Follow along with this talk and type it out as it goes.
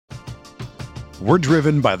We're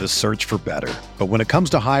driven by the search for better. But when it comes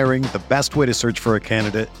to hiring, the best way to search for a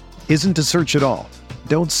candidate isn't to search at all.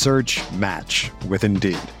 Don't search, match with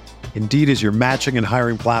Indeed. Indeed is your matching and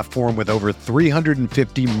hiring platform with over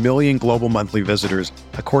 350 million global monthly visitors,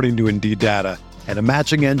 according to Indeed data, and a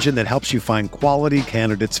matching engine that helps you find quality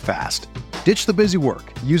candidates fast. Ditch the busy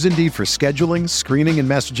work. Use Indeed for scheduling, screening, and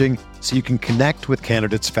messaging so you can connect with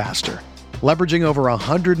candidates faster. Leveraging over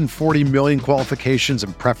 140 million qualifications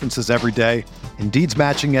and preferences every day, Indeed's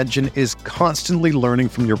matching engine is constantly learning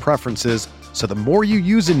from your preferences, so the more you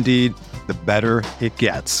use Indeed, the better it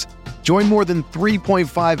gets. Join more than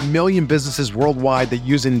 3.5 million businesses worldwide that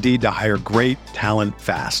use Indeed to hire great talent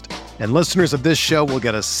fast. And listeners of this show will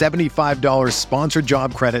get a $75 sponsored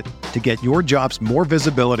job credit to get your jobs more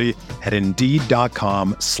visibility at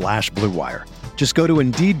Indeed.com/Blue Wire. Just go to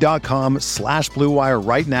Indeed.com/Blue Wire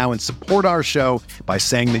right now and support our show by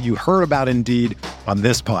saying that you heard about Indeed on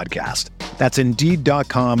this podcast. That's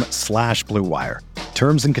Indeed.com/Blue Wire.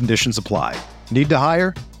 Terms and conditions apply. Need to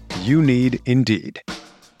hire? You need Indeed.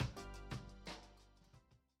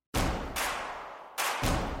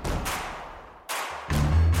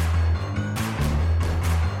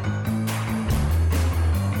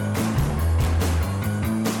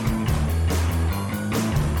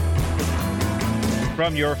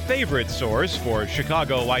 From your favorite source for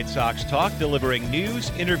Chicago White Sox talk, delivering news,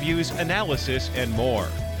 interviews, analysis, and more.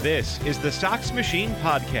 This is the Sox Machine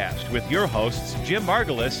Podcast with your hosts, Jim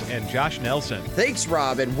Margulis and Josh Nelson. Thanks,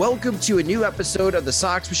 Rob, and welcome to a new episode of the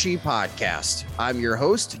Sox Machine Podcast. I'm your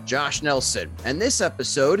host, Josh Nelson, and this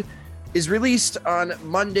episode is released on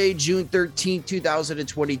Monday, June 13,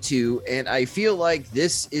 2022, and I feel like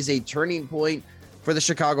this is a turning point for the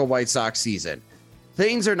Chicago White Sox season.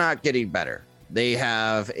 Things are not getting better. They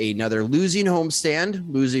have another losing homestand,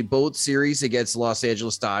 losing both series against Los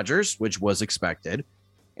Angeles Dodgers, which was expected,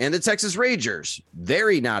 and the Texas Rangers,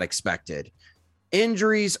 very not expected.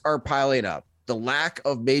 Injuries are piling up. The lack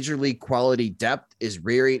of major league quality depth is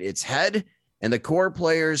rearing its head, and the core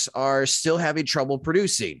players are still having trouble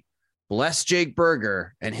producing. Bless Jake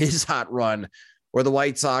Burger and his hot run, or the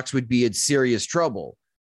White Sox would be in serious trouble.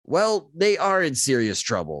 Well, they are in serious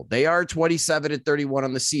trouble. They are 27-31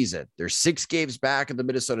 on the season. They're 6 games back of the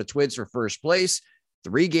Minnesota Twins for first place,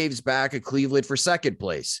 3 games back of Cleveland for second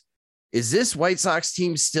place. Is this White Sox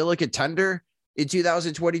team still a contender in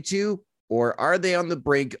 2022, or are they on the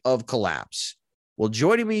brink of collapse? Well,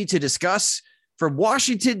 joining me to discuss from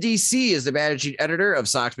Washington, D.C. is the managing editor of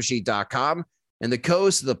SoxMachine.com and the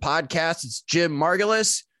co-host of the podcast, it's Jim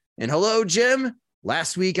Margulis. And hello, Jim.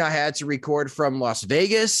 Last week, I had to record from Las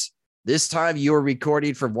Vegas. This time, you're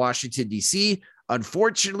recording from Washington, D.C.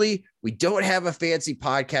 Unfortunately, we don't have a fancy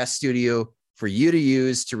podcast studio for you to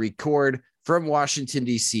use to record from Washington,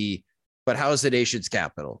 D.C., but how's the nation's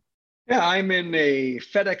capital? Yeah, I'm in a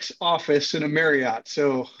FedEx office in a Marriott,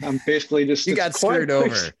 so I'm basically just... You got screwed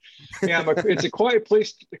over. Yeah, it's a quiet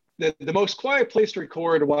place, the most quiet place to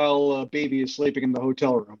record while baby is sleeping in the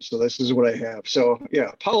hotel room. So this is what I have. So yeah,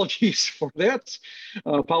 apologies for that.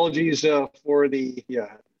 Apologies for the,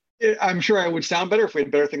 I'm sure I would sound better if we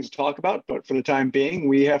had better things to talk about, but for the time being,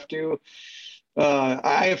 we have to,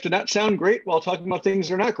 I have to not sound great while talking about things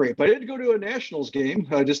that are not great. But I did go to a Nationals game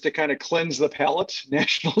just to kind of cleanse the palate.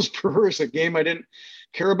 Nationals is a game I didn't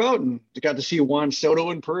care about, and got to see Juan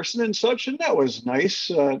Soto in person and such, and that was nice.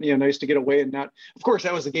 Nice to get away and not. Of course,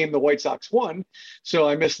 that was the game the White Sox won, so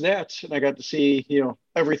I missed that, and I got to see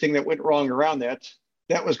everything that went wrong around that.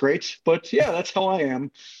 That was great. But yeah, that's how I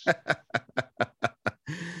am.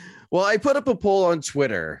 Well, I put up a poll on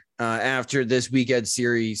Twitter after this weekend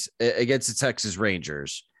series against the Texas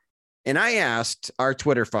Rangers, and I asked our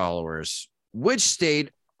Twitter followers, which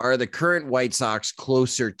state are the current White Sox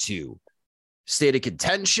closer to? State of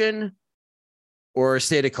contention or a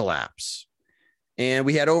state of collapse? And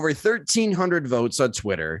we had over 1,300 votes on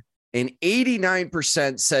Twitter, and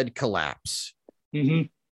 89% said collapse. Mm-hmm.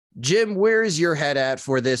 Jim, where's your head at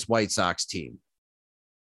for this White Sox team?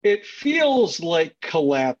 It feels like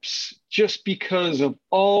collapse just because of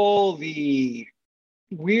all the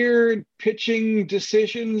weird pitching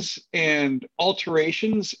decisions and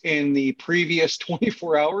alterations in the previous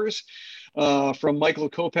 24 hours from Michael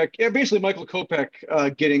Kopech. Yeah, basically Michael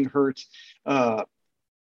Kopech getting hurt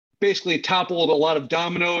basically toppled a lot of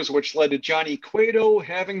dominoes, which led to Johnny Cueto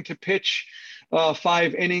having to pitch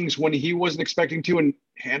 5 innings when he wasn't expecting to and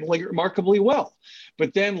handling it remarkably well.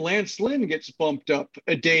 But then Lance Lynn gets bumped up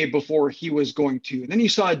a day before he was going to. And then you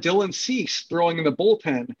saw Dylan Cease throwing in the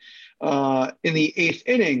bullpen in the 8th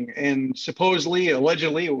inning, and supposedly,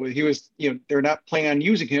 allegedly, he was, they're not planning on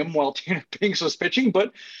using him while Tanner Pinks was pitching,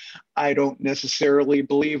 but I don't necessarily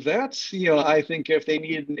believe that. I think if they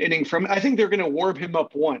needed an inning from, I think they're going to warm him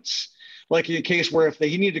up once, like in a case where if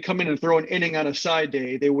he needed to come in and throw an inning on a side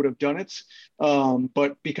day, they would have done it.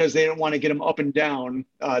 But because they didn't want to get him up and down,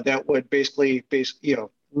 that would basically,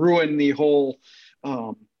 ruin the whole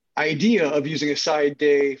idea of using a side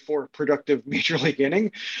day for productive major league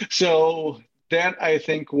inning. So that, I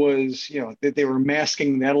think, was, that they were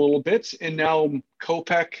masking that a little bit. And now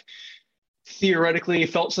Kopech theoretically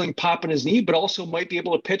felt something pop in his knee, but also might be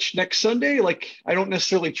able to pitch next Sunday. Like, I don't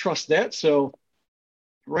necessarily trust that. So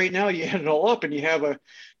right now you add it all up and you have a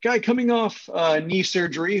guy coming off knee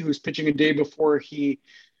surgery who's pitching a day before he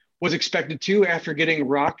was expected to after getting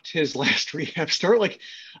rocked his last rehab start. Like,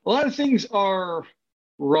 a lot of things are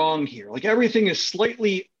wrong here. Like, everything is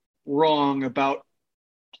slightly wrong about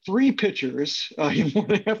 3 pitchers in more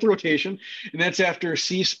than half the rotation, and that's after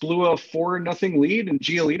Cease blew a 4-0 lead and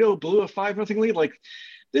Giolito blew a 5-0 lead. Like,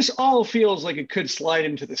 this all feels like it could slide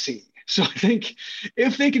into the sea. So I think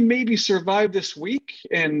if they can maybe survive this week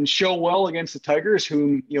and show well against the Tigers,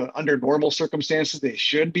 whom, under normal circumstances, they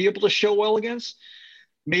should be able to show well against,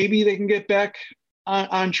 maybe they can get back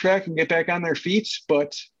on track and get back on their feet.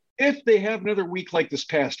 But if they have another week like this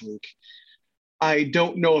past week, I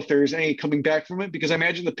don't know if there's any coming back from it, because I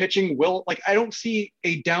imagine the pitching will, like, I don't see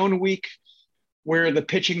a down week where the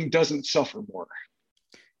pitching doesn't suffer more.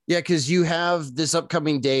 Yeah, because you have this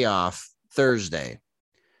upcoming day off Thursday,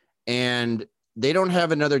 and they don't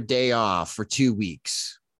have another day off for 2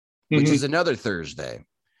 weeks, which is another Thursday,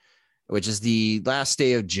 which is the last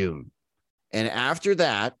day of June. And after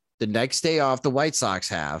that, the next day off the White Sox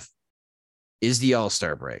have is the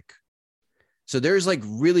All-Star break. So there's like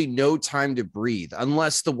really no time to breathe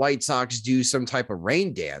unless the White Sox do some type of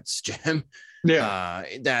rain dance, Jim,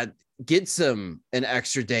 that gets them an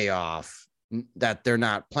extra day off that they're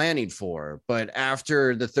not planning for. But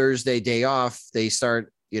after the Thursday day off, they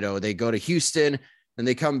start, they go to Houston and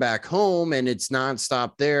they come back home, and it's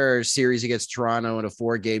nonstop there. Series against Toronto and a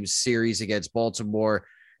 4-game series against Baltimore.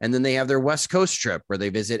 And then they have their West Coast trip where they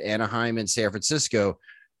visit Anaheim and San Francisco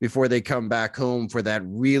before they come back home for that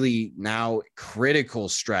really now critical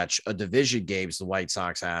stretch of division games the White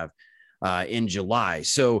Sox have in July.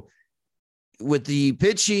 So with the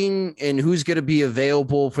pitching and who's going to be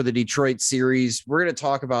available for the Detroit series, we're going to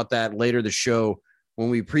talk about that later in the show when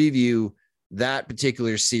we preview that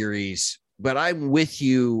particular series. But I'm with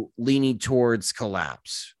you leaning towards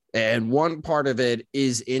collapse. And one part of it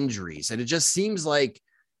is injuries. And it just seems like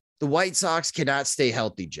the White Sox cannot stay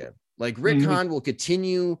healthy, Jim. Like, Rick Hahn will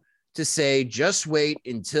continue to say, just wait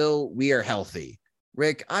until we are healthy.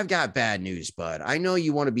 Rick, I've got bad news, bud. I know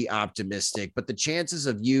you want to be optimistic, but the chances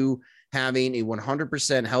of you having a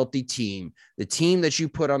 100% healthy team, the team that you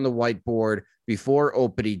put on the whiteboard before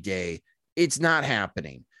opening day, it's not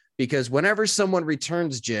happening. Because whenever someone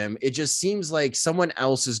returns, Jim, it just seems like someone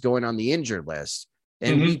else is going on the injured list.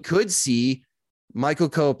 And we could see Michael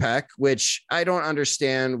Kopech, which I don't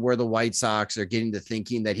understand where the White Sox are getting to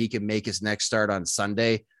thinking that he can make his next start on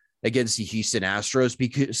Sunday against the Houston Astros,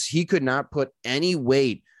 because he could not put any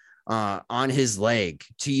weight on his leg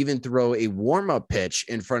to even throw a warm-up pitch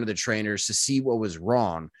in front of the trainers to see what was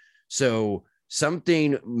wrong. So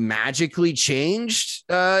something magically changed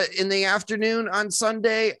in the afternoon on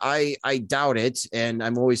Sunday. I doubt it. And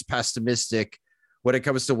I'm always pessimistic when it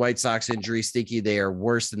comes to White Sox injuries, thinking they are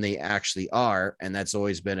worse than they actually are. And that's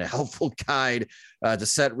always been a helpful guide to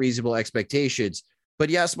set reasonable expectations.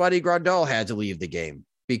 But yes, Yasmani Grandal had to leave the game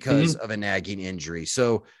because of a nagging injury.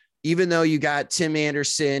 So even though you got Tim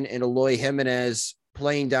Anderson and Eloy Jimenez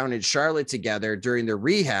playing down in Charlotte together during their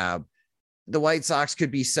rehab, the White Sox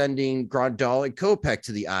could be sending Grandal and Kopech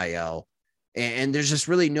to the IL. And there's just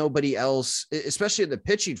really nobody else, especially in the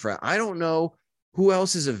pitching front. I don't know who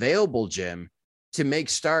else is available, Jim, to make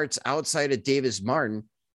starts outside of Davis Martin.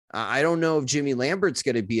 I don't know if Jimmy Lambert's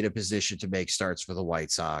going to be in a position to make starts for the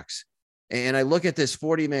White Sox. And I look at this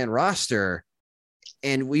 40-man roster,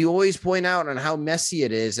 and we always point out on how messy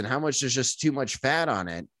it is and how much there's just too much fat on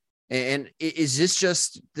it. And is this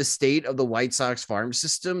just the state of the White Sox farm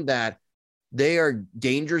system, that they are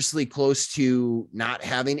dangerously close to not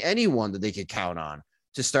having anyone that they could count on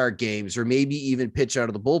to start games or maybe even pitch out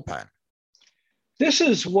of the bullpen? This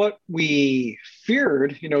is what we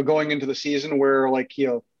feared, going into the season, where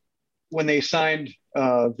when they signed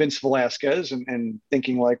Vince Velasquez and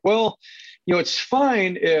thinking like, well, it's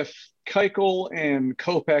fine if Keuchel and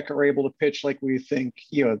Kopech are able to pitch like we think,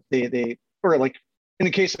 they or like in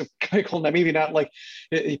the case of Keuchel, maybe not like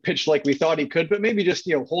he pitched like we thought he could, but maybe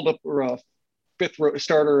just, hold up or a fifth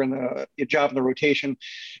starter and a job in the rotation.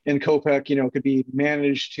 And Kopech, could be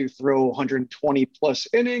managed to throw 120 plus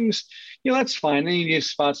innings. That's fine. Then you need a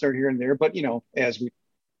spot start here and there. But,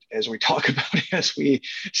 as we talk about, as we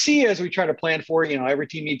try to plan for, every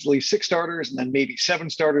team needs at least 6 starters and then maybe 7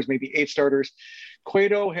 starters, maybe 8 starters.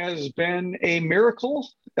 Cueto has been a miracle.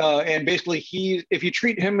 And basically if you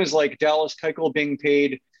treat him as like Dallas Keuchel being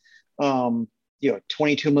paid,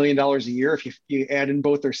 $22 million a year, if you add in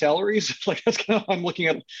both their salaries, like that's kind of, I'm looking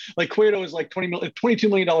at like Cueto is like $22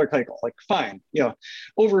 million Keuchel, like fine,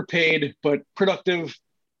 overpaid, but productive,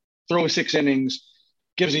 throw 6 innings,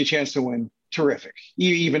 gives you a chance to win. Terrific.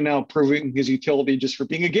 Even now proving his utility just for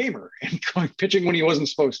being a gamer and pitching when he wasn't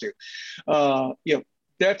supposed to.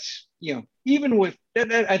 That's, even with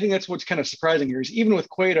that, I think that's what's kind of surprising here is even with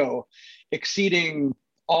Cueto exceeding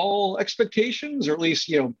all expectations, or at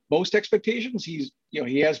least, most expectations, he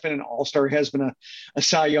has been an all-star, has been a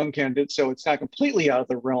Cy Young candidate. So it's not completely out of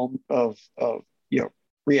the realm of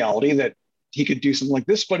reality that he could do something like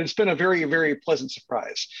this, but it's been a very, very pleasant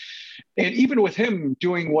surprise. And even with him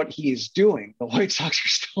doing what he's doing, the White Sox are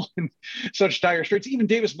still in such dire straits. Even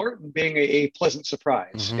Davis Martin being a pleasant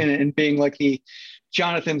surprise and being like the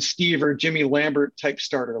Jonathan Steve or Jimmy Lambert type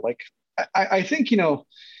starter. Like, I think,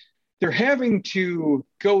 they're having to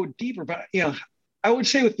go deeper. But, I would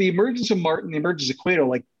say with the emergence of Martin, the emergence of Cueto,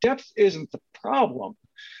 like depth isn't the problem.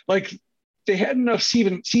 Like they had enough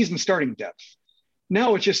season starting depth.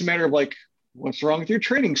 Now it's just a matter of like, what's wrong with your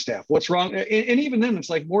training staff? What's wrong? And even then, it's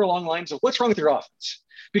like more along the lines of what's wrong with your offense?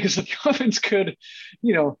 Because if the offense could,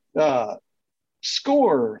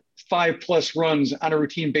 score 5+ runs on a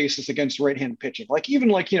routine basis against right-hand pitching, like even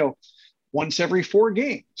like, once every 4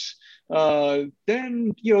 games, then,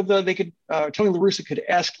 they could, Tony La Russa could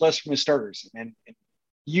ask less from his starters and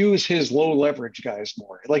use his low leverage guys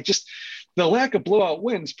more. Like just the lack of blowout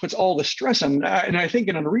wins puts all the stress on, and I think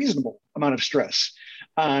an unreasonable amount of stress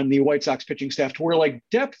on the White Sox pitching staff to where like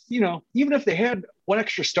depth, even if they had one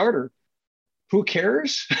extra starter, who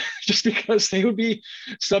cares? Just because they would be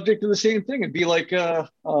subject to the same thing and be like,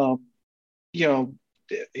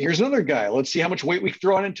 here's another guy. Let's see how much weight we can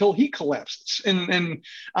throw on until he collapses, and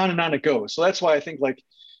on it goes. So that's why I think like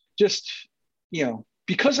just,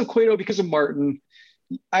 because of Cueto, because of Martin,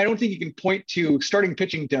 I don't think you can point to starting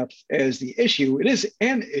pitching depth as the issue. It is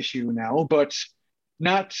an issue now, but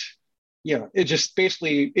not, it just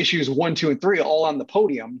basically issues 1, 2, and 3 all on the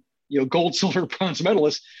podium, gold, silver, bronze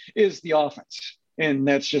medalist is the offense. And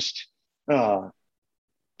that's just,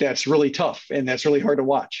 that's really tough. And that's really hard to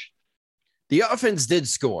watch. The offense did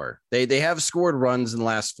score. They have scored runs in the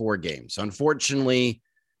last 4 games. Unfortunately,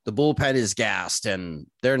 the bullpen is gassed and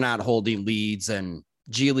they're not holding leads, and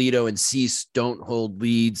Giolito and Cease don't hold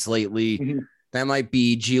leads lately. Mm-hmm. That might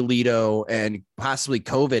be Giolito and possibly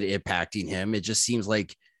COVID impacting him. It just seems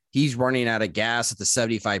like he's running out of gas at the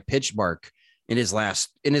 75 pitch mark. In his last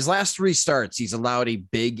 3 starts, he's allowed a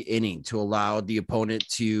big inning to allow the opponent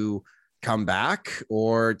to come back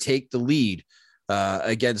or take the lead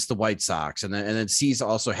against the White Sox. And then Cease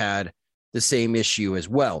also had the same issue as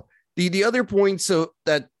well. The other points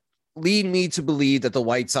that lead me to believe that the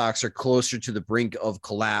White Sox are closer to the brink of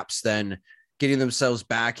collapse than getting themselves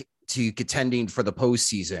back to contending for the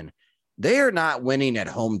postseason. They are not winning at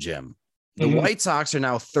home, Jim. The White Sox are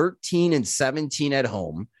now 13-17 at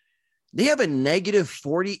home. They have a negative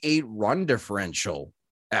 48 run differential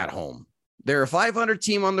at home. They're a 500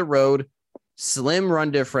 team on the road, slim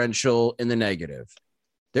run differential in the negative.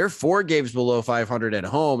 They're 4 games below 500 at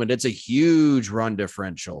home, and it's a huge run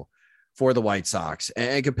differential for the White Sox.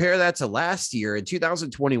 And compare that to last year in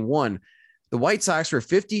 2021, the White Sox were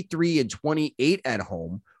 53-28 at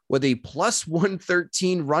home with a plus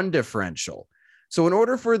 113 run differential. So in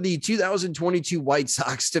order for the 2022 White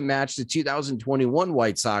Sox to match the 2021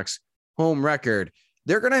 White Sox home record,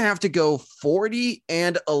 they're going to have to go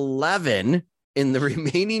 40-11 in the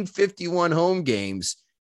remaining 51 home games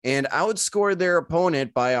and outscore their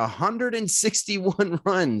opponent by 161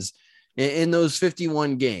 runs in those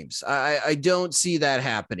 51 games. I don't see that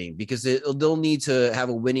happening because they'll need to have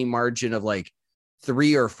a winning margin of like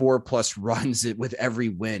 3 or 4 plus runs with every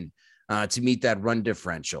win to meet that run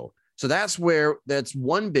differential. So that's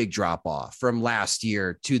one big drop off from last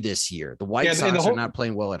year to this year. The White Sox are not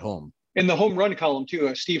playing well at home. In the home run column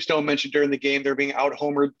too, Steve Stone mentioned during the game, they're being out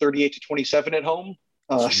homered 38-27 at home.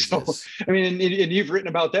 So, I mean, and you've written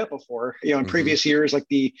about that before, in previous years, like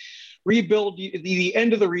the rebuild, the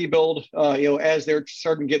end of the rebuild, as they're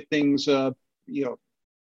starting to get things,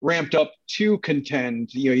 ramped up to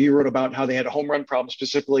contend. You wrote about how they had a home run problem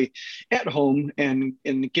specifically at home, and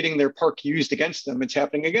in getting their park used against them. It's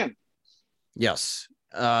happening again. Yes.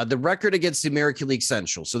 The record against the American League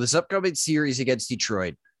Central. So this upcoming series against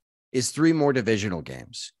Detroit is 3 more divisional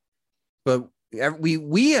games. But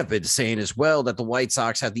we have been saying as well that the White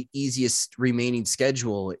Sox have the easiest remaining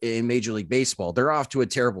schedule in Major League Baseball. They're off to a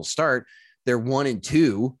terrible start. They're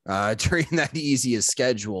 1-2 during that easiest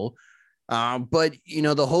schedule. But,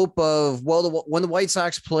 the hope of, when the White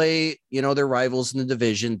Sox play, their rivals in the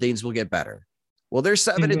division, things will get better. Well, they're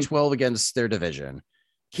 7-12 against their division.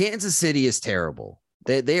 Kansas City is terrible.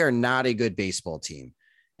 They are not a good baseball team.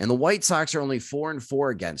 And the White Sox are only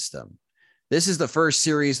 4-4 against them. This is the first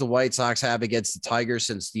series the White Sox have against the Tigers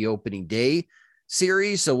since the opening day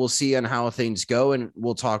series. So we'll see on how things go, and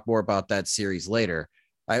we'll talk more about that series later.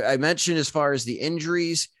 I mentioned as far as the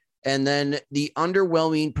injuries and then the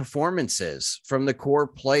underwhelming performances from the core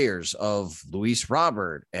players of Luis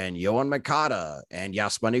Robert and Yohan Moncada and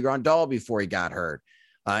Yasmani Grandal before he got hurt.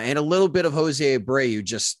 And a little bit of Jose Abreu.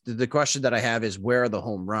 Just the question that I have is, where are the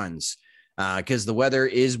home runs? Because the weather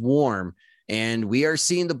is warm and we are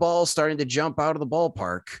seeing the ball starting to jump out of the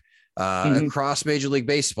ballpark across Major League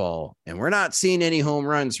Baseball. And we're not seeing any home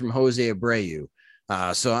runs from Jose Abreu.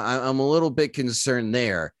 So I'm a little bit concerned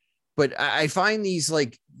there. But I find these,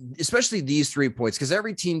 especially these 3 points, because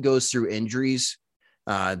every team goes through injuries.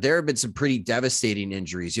 There have been some pretty devastating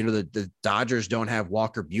injuries. The Dodgers don't have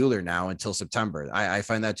Walker Buehler now until September. I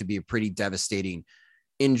find that to be a pretty devastating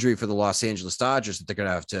injury for the Los Angeles Dodgers that they're going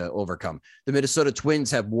to have to overcome. The Minnesota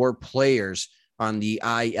Twins have more players on the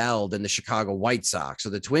IL than the Chicago White Sox. So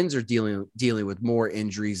the Twins are dealing with more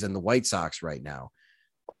injuries than the White Sox right now.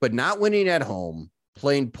 But not winning at home,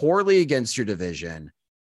 playing poorly against your division.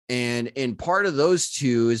 And part of those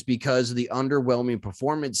two is because of the underwhelming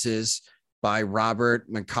performances by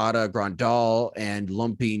Robert, Moncada, Grandal, and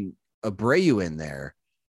lumping Abreu in there.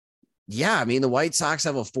 Yeah, the White Sox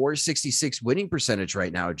have a .466 winning percentage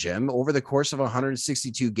right now, Jim. Over the course of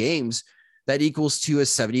 162 games, that equals to a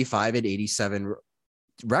 75-87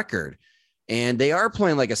 record. And they are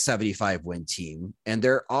playing like a 75 win team. And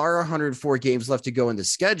there are 104 games left to go in the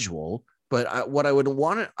schedule. But I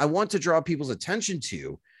want to draw people's attention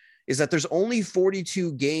to is that there's only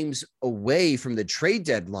 42 games away from the trade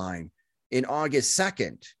deadline in August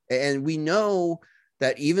 2nd. And we know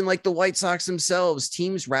that even like the White Sox themselves,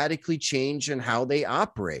 teams radically change in how they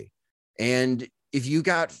operate. And if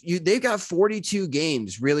they've got 42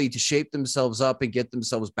 games really to shape themselves up and get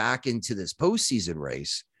themselves back into this postseason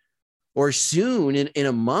race. Or soon in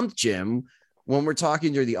a month, Jim, when we're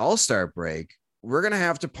talking during the All-Star break, we're going to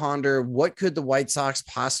have to ponder what could the White Sox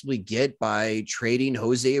possibly get by trading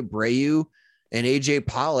Jose Abreu and AJ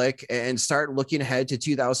Pollock and start looking ahead to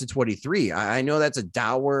 2023. I know that's a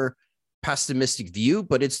dour, pessimistic view,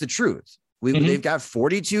 but it's the truth. They've got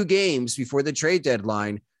 42 games before the trade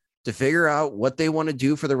deadline to figure out what they want to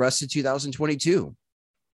do for the rest of 2022.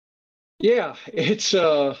 Yeah,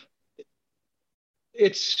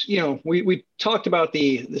 we talked about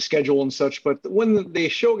the schedule and such, but when they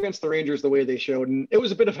show against the Rangers the way they showed, and it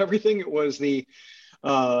was a bit of everything. It was the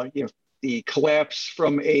collapse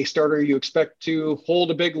from a starter you expect to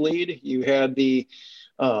hold a big lead. You had the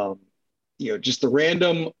just the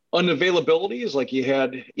random unavailabilities, like you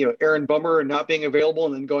had Aaron Bummer not being available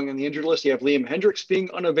and then going on the injured list. You have Liam Hendricks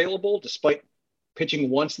being unavailable despite pitching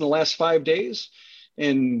once in the last 5 days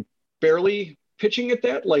and barely pitching at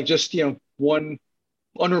that. One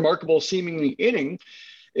unremarkable seemingly inning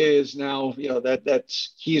is now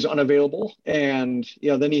that's he's unavailable. And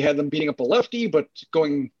then you had them beating up a lefty but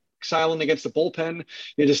going silent against the bullpen.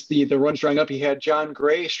 The runs drying up. He had John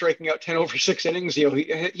Gray striking out 10 over 6 innings.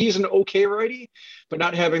 He's an okay righty, but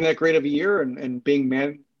not having that great of a year and being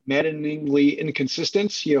maddeningly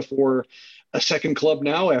inconsistent for a second club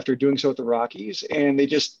now after doing so at the Rockies. And they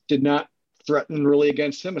just did not threaten really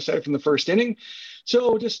against him aside from the first inning.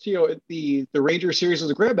 So the Rangers series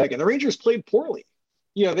was a grab bag, and the Rangers played poorly.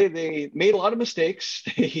 They made a lot of mistakes.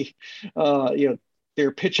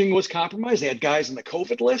 Their pitching was compromised. They had guys on the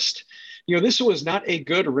COVID list. This was not a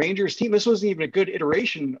good Rangers team. This wasn't even a good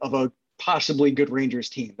iteration of a possibly good Rangers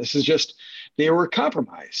team. This is just, they were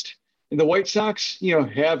compromised. And the White Sox,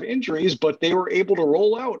 have injuries, but they were able to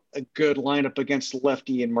roll out a good lineup against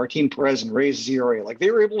lefty and Martin Perez and Reyes Zioria.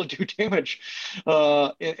 They were able to do damage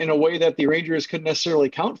in a way that the Rangers couldn't necessarily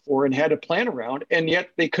account for and had to plan around, and yet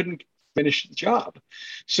they couldn't finish the job.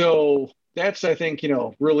 So that's, I think,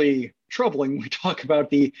 really troubling when we talk about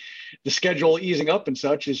the schedule easing up and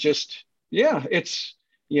such. Is just, it's,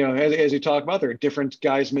 as you talk about, there are different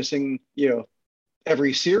guys missing,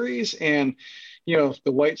 every series. And, the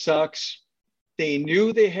White Sox, they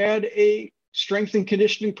knew they had a strength and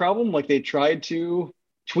conditioning problem. Like, they tried to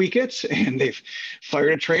tweak it, and they've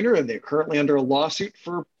fired a trainer, and they're currently under a lawsuit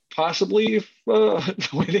for possibly the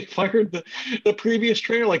way they fired the previous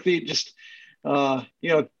trainer. Like, they just,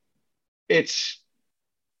 it's,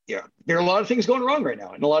 there are a lot of things going wrong right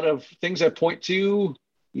now, and a lot of things that point to,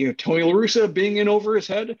 Tony La Russa being in over his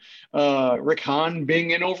head, Rick Hahn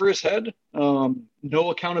being in over his head,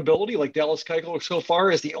 no accountability. Like, Dallas Keuchel so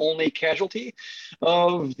far is the only casualty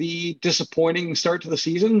of the disappointing start to the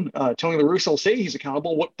season. Tony La Russa will say he's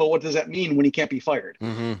accountable, but what does that mean when he can't be fired?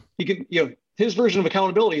 Mm-hmm. He can, his version of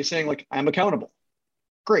accountability is saying, like, I'm accountable.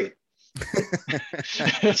 Great.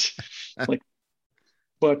 That's like,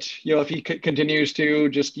 but if he continues to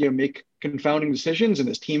just make confounding decisions, and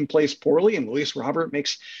his team plays poorly, and Luis Robert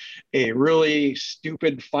makes a really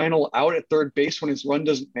stupid final out at third base when his run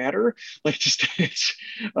doesn't matter, like, just it's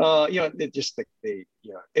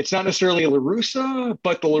it's not necessarily La Russa,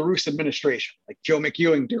 but the La Russa administration, like Joe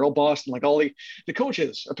McEwing, Daryl Boston, like all the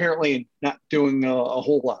coaches apparently not doing a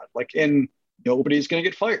whole lot, like, and nobody's going to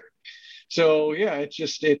get fired. So if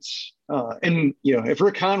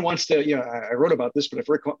Rick Hahn wants to, I wrote about this, but if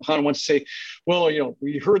Rick Hahn wants to say, well,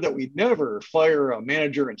 we heard that we'd never fire a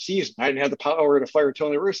manager in season, I didn't have the power to fire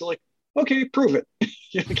Tony La Russa, like, okay, prove it.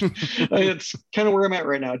 It's kind of where I'm at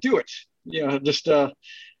right now. Do it.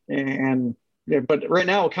 But right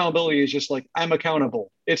now accountability is just like, I'm accountable.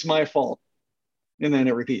 It's my fault. And then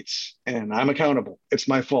it repeats, and I'm accountable. It's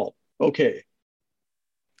my fault. Okay.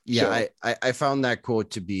 Yeah. So, I found that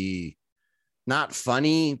quote to be not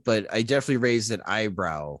funny, but I definitely raised an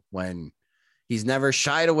eyebrow when he's never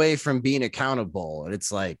shied away from being accountable. And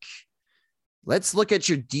it's like, let's look at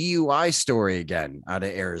your DUI story again out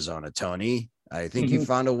of Arizona, Tony. I think you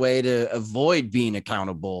found a way to avoid being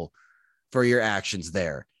accountable for your actions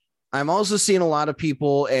there. I'm also seeing a lot of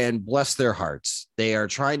people, and bless their hearts, they are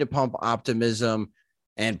trying to pump optimism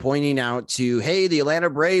and pointing out to, hey, the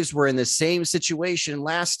Atlanta Braves were in the same situation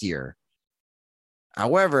last year.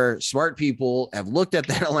 However, smart people have looked at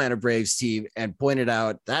that Atlanta Braves team and pointed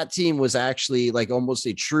out that team was actually like almost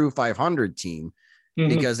a true 500 team,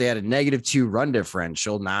 because they had a -2 run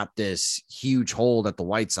differential, not this huge hole that the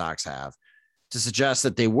White Sox have, to suggest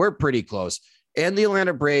that they were pretty close. And the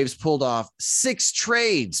Atlanta Braves pulled off 6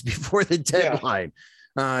 trades before the deadline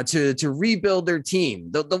to rebuild their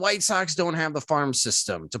team. The White Sox don't have the farm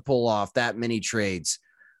system to pull off that many trades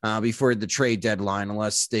before the trade deadline,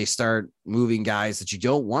 unless they start moving guys that you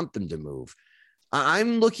don't want them to move.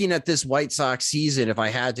 I'm looking at this White Sox season, if I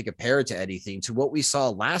had to compare it to anything, to what we saw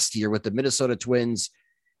last year with the Minnesota Twins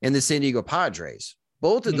and the San Diego Padres.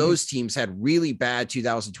 Both of those teams had really bad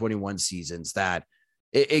 2021 seasons that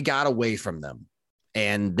it got away from them,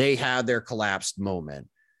 and they had their collapsed moment.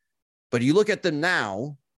 But you look at them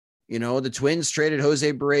now, the Twins traded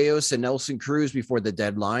Jose Barrios and Nelson Cruz before the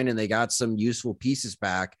deadline, and they got some useful pieces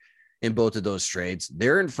back in both of those trades.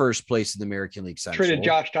 They're in first place in the American League Central. Traded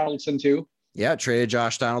Josh Donaldson too. Yeah, traded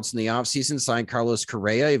Josh Donaldson in the offseason, signed Carlos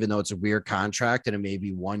Correa, even though it's a weird contract and it may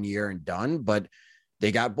be 1 year and done, but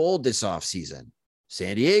they got bold this offseason.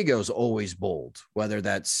 San Diego's always bold, whether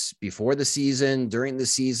that's before the season, during the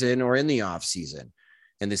season, or in the offseason.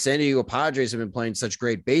 And the San Diego Padres have been playing such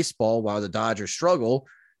great baseball while the Dodgers struggle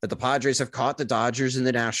that the Padres have caught the Dodgers in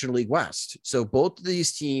the National League West. So both of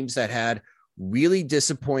these teams that had really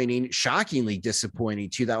disappointing, shockingly disappointing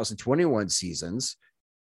 2021 seasons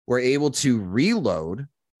were able to reload.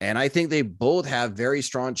 And I think they both have very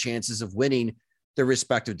strong chances of winning their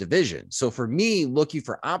respective divisions. So for me, looking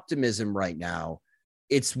for optimism right now,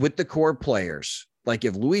 it's with the core players. Like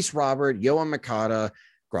if Luis Robert, Yohan Moncada,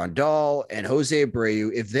 Grandal, and Jose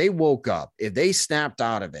Abreu, if they woke up, if they snapped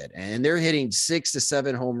out of it and they're hitting 6 to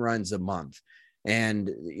 7 home runs a month, and,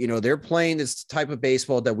 they're playing this type of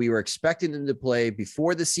baseball that we were expecting them to play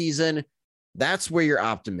before the season, that's where your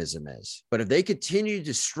optimism is. But if they continue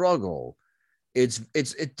to struggle, it's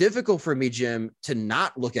difficult for me, Jim, to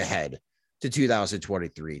not look ahead to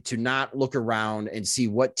 2023, to not look around and see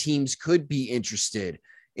what teams could be interested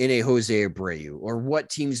in a Jose Abreu, or what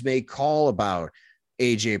teams may call about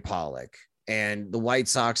AJ Pollock and the White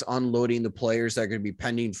Sox unloading the players that are going to be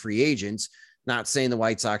pending free agents. Not saying the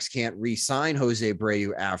White Sox can't re-sign Jose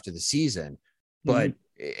Abreu after the season, but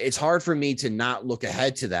it's hard for me to not look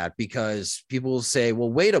ahead to that, because people will say,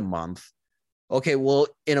 well, wait a month. Okay, well,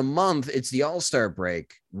 in a month, it's the All-Star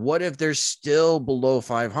break. What if they're still below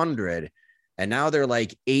 500 and now they're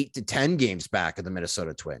like 8 to 10 games back of the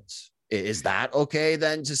Minnesota Twins? Is that okay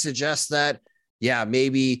then to suggest that, yeah,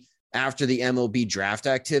 maybe after the MLB draft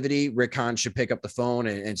activity, Rick Hahn should pick up the phone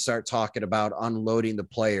and start talking about unloading the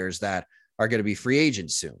players that are going to be free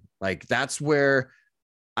agents soon. Like that's where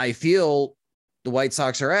I feel the White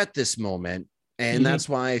Sox are at this moment. And that's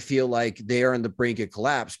why I feel like they are on the brink of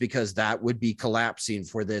collapse, because that would be collapsing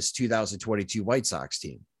for this 2022 White Sox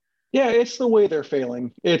team. Yeah, it's the way they're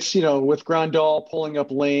failing. It's, with Grandal pulling up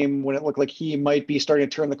lame when it looked like he might be starting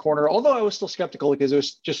to turn the corner. Although I was still skeptical because it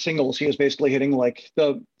was just singles. He was basically hitting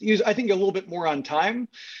he was, I think, a little bit more on time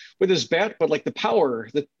with his bat, but like the power,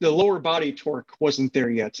 the lower body torque wasn't there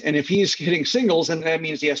yet. And if he's hitting singles, then that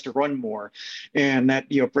means he has to run more. And that,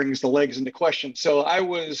 brings the legs into question. So I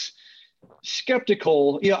was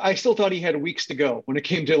skeptical. I still thought he had weeks to go when it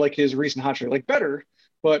came to like his recent hot streak, like better,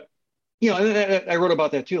 but and I wrote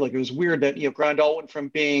about that too. Like it was weird that Grandal went from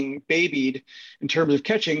being babied in terms of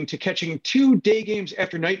catching to catching 2 day games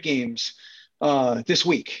after night games this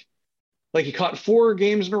week. Like he caught 4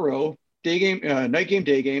 games in a row: day game, night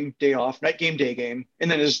game, day off, night game, day game,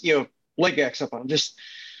 and then his leg acts up on him. Just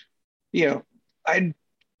and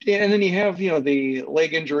then you have the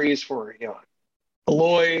leg injuries for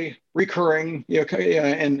Aloy recurring,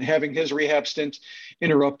 and having his rehab stint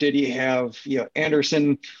interrupted. You have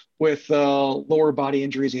Anderson with lower body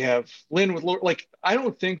injuries. You have Lynn with I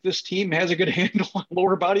don't think this team has a good handle on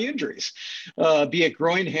lower body injuries, be it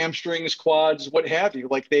groin, hamstrings, quads, what have you.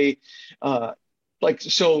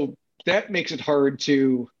 So that makes it hard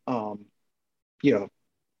to,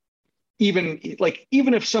 even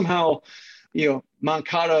if somehow,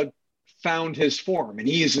 Moncada found his form and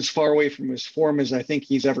he is as far away from his form as I think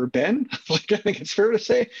he's ever been. I think it's fair to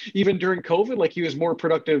say, even during COVID, he was more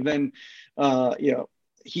productive than,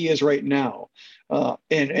 he is right now.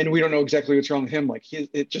 And we don't know exactly what's wrong with him.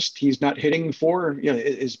 He's not hitting for,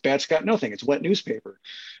 his bat's got nothing. It's wet newspaper.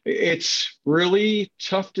 It's really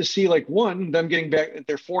tough to see, them getting back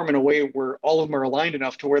their form in a way where all of them are aligned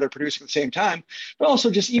enough to where they're producing at the same time, but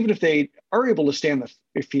also just even if they are able to stay on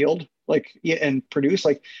the field, and produce,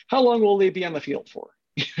 how long will they be on the field for?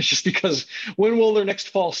 Just because when will their next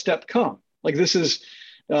fall step come? This is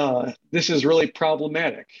really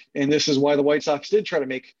problematic. And this is why the White Sox did try to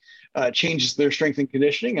make changes to their strength and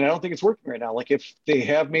conditioning. And I don't think it's working right now. If they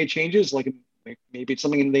have made changes, maybe it's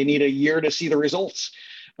something they need a year to see the results.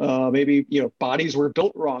 Maybe, bodies were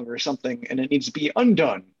built wrong or something and it needs to be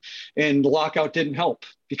undone. And the lockout didn't help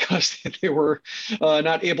because they were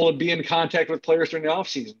not able to be in contact with players during the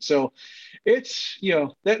offseason. So it's,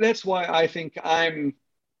 that's why I think I've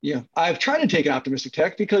tried to take an optimistic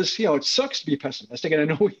tack because, it sucks to be pessimistic. And I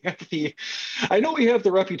know we have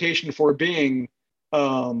the reputation for being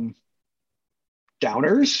downers,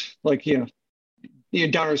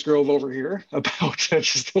 Downers Grove over here about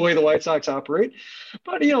just the way the White Sox operate.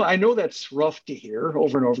 But, I know that's rough to hear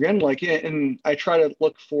over and over again. And I try to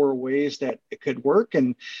look for ways that it could work.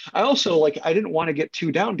 And I also, I didn't want to get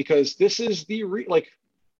too down because this is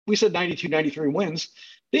we said 92, 93 wins.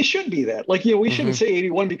 They should be that. We shouldn't say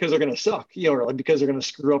 81 because they're going to suck, or because they're going to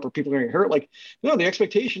screw up or people are going to get hurt. No, the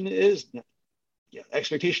expectation is,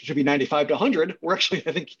 expectation should be 95 to 100. We're actually,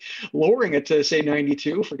 I think, lowering it to say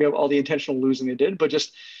 92, forget all the intentional losing they did, but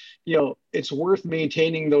just, it's worth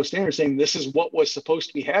maintaining those standards, saying this is what was supposed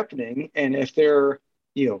to be happening. And if they're,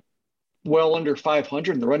 well under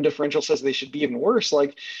 500 and the run differential says they should be even worse,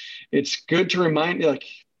 it's good to remind,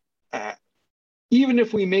 even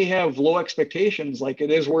if we may have low expectations,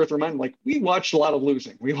 it is worth reminding, we watched a lot of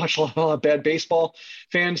losing. We watched a lot of bad baseball.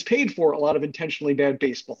 Fans paid for a lot of intentionally bad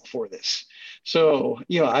baseball for this. So,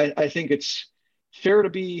 I think it's fair to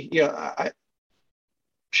be, I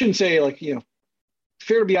shouldn't say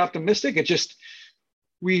fair to be optimistic. It's just,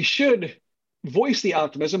 we should voice the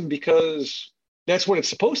optimism because that's what it's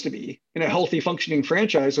supposed to be in a healthy functioning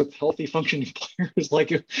franchise with healthy functioning players.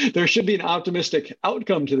 There should be an optimistic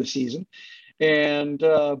outcome to the season. And,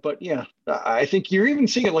 but I think you're even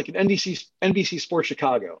seeing it in NBC Sports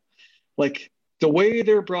Chicago, the way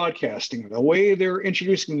they're broadcasting, the way they're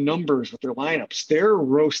introducing numbers with their lineups, they're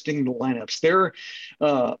roasting the lineups. They're,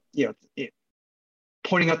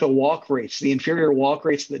 pointing out the walk rates, the inferior walk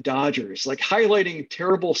rates of the Dodgers, highlighting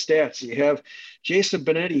terrible stats. You have Jason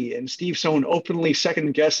Benetti and Steve Stone openly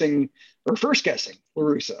second guessing or first guessing La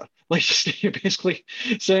Russa, just basically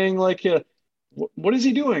saying what is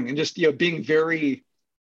he doing? And just, being very,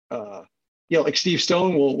 Steve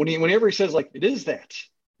Stone will, whenever he says it is that,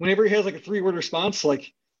 whenever he has a 3-word response,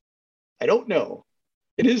 I don't know,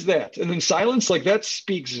 it is that. And then silence, that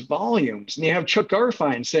speaks volumes. And you have Chuck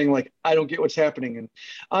Garfien saying I don't get what's happening. And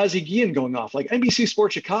Ozzie Guillen going off, NBC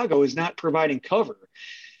Sports Chicago is not providing cover.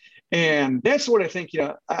 And that's what I think,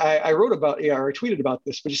 I wrote about, or I tweeted about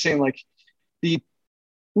this, but just saying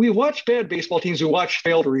we watch bad baseball teams. We watch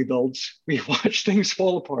failed rebuilds. We watch things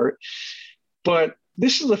fall apart. But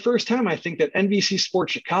this is the first time I think that NBC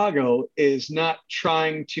Sports Chicago is not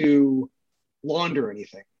trying to launder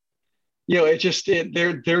anything.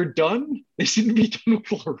 They're done. They seem to be done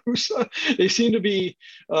with La Russa. They seem to be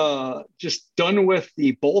just done with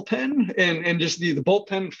the bullpen and just the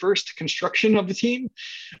bullpen first construction of the team.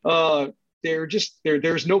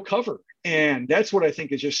 There's no cover. And that's what I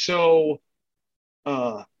think is just so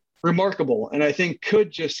remarkable. And I think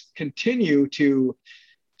could just continue to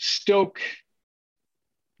stoke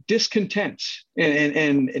discontent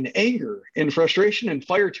and anger and frustration and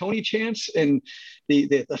fire Tony chants and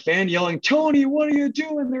the fan yelling, "Tony, what are you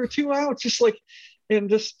doing? There are 2 outs." Just like, and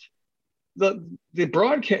just the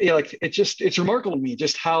broadcast, it's remarkable to me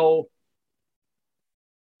just how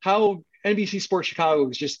NBC Sports Chicago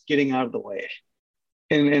is just getting out of the way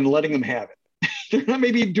and letting them have it. They're not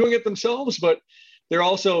maybe doing it themselves, but they're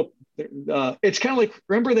also it's kind of like,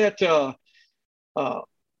 remember that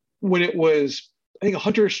when it was, I think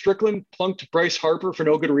Hunter Strickland plunked Bryce Harper for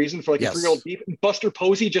no good reason for like a 3-year-old beef, and Buster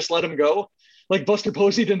Posey just let him go. Like Buster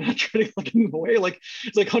Posey did not try to let him away. Like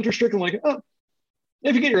it's like Hunter Strickland, like, oh,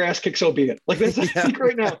 if you get your ass kicked, so be it. Like that's like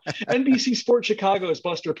right now. NBC Sports Chicago is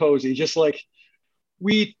Buster Posey, just like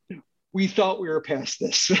we thought we were past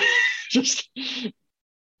this. Just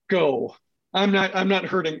go. I'm not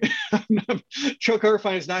hurting. Chuck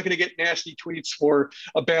Harfine is not going to get nasty tweets for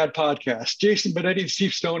a bad podcast. Jason Benetti and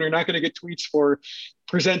Steve Stone are not going to get tweets for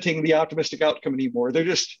presenting the optimistic outcome anymore. They're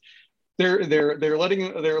just they're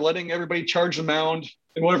letting everybody charge the mound,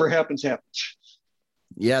 and whatever happens.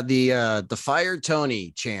 Yeah, the Fire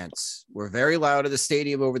Tony chants were very loud at the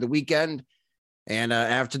stadium over the weekend. And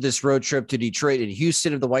after this road trip to Detroit and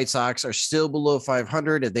Houston, if the White Sox are still below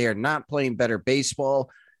 500 and they are not playing better baseball,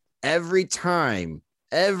 every time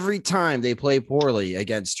they play poorly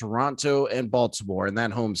against Toronto and Baltimore in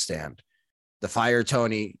that homestand, the Fire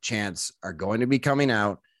Tony chants are going to be coming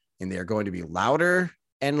out, and they're going to be louder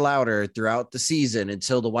and louder throughout the season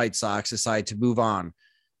until the White Sox decide to move on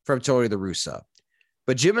from Tony La Russa.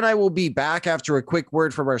 But Jim and I will be back after a quick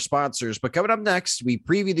word from our sponsors. But coming up next, we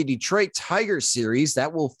preview the Detroit Tigers series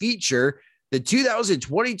that will feature the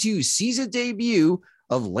 2022 season debut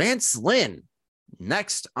of Lance Lynn.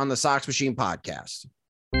 Next on the Sox Machine podcast.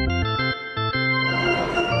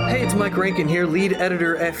 Hey, it's Mike Rankin here, lead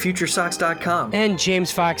editor at FutureSox.com. And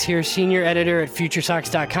James Fox here, senior editor at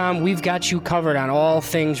FutureSox.com. We've got you covered on all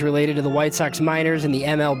things related to the White Sox minors and the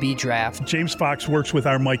MLB draft. James Fox works with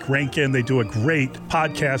our Mike Rankin. They do a great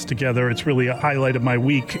podcast together. It's really a highlight of my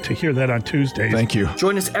week to hear that on Tuesdays. Thank you.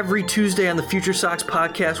 Join us every Tuesday on the Future Sox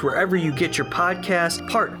podcast, wherever you get your podcast,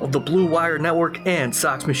 part of the Blue Wire Network and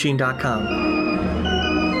SoxMachine.com.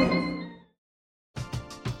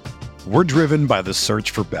 We're driven by the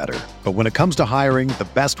search for better. But when it comes to hiring, the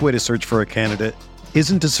best way to search for a candidate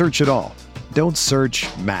isn't to search at all. Don't search,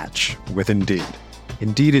 match with Indeed.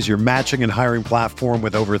 Indeed is your matching and hiring platform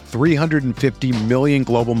with over 350 million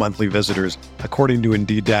global monthly visitors, according to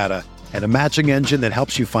Indeed data, and a matching engine that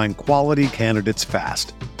helps you find quality candidates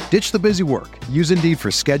fast. Ditch the busy work. Use Indeed for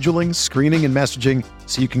scheduling, screening, and messaging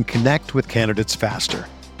so you can connect with candidates faster.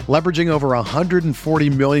 Leveraging over 140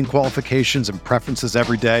 million qualifications and preferences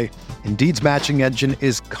every day, Indeed's matching engine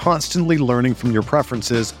is constantly learning from your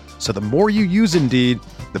preferences, so the more you use Indeed,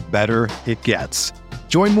 the better it gets.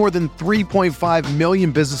 Join more than 3.5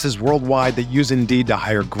 million businesses worldwide that use Indeed to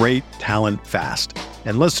hire great talent fast.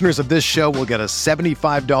 And listeners of this show will get a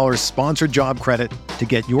 $75 sponsored job credit to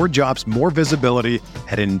get your jobs more visibility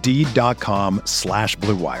at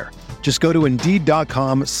Indeed.com/Blue Wire. Just go to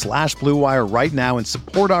Indeed.com/Blue Wire right now and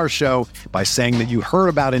support our show by saying that you heard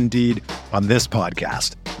about Indeed on this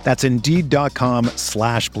podcast. That's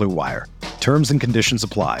Indeed.com/Blue Wire. Terms and conditions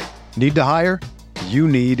apply. Need to hire? You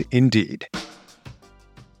need Indeed.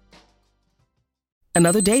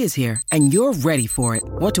 Another day is here, and you're ready for it.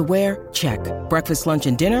 What to wear? Check. Breakfast, lunch,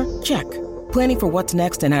 and dinner? Check. Planning for what's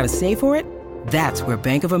next and how to save for it? That's where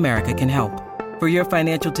Bank of America can help. For your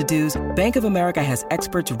financial to-dos, Bank of America has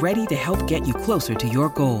experts ready to help get you closer to your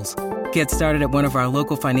goals. Get started at one of our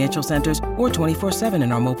local financial centers or 24/7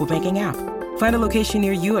 in our mobile banking app. Find a location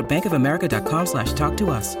near you at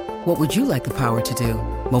bankofamerica.com/talktous. What would you like the power to do?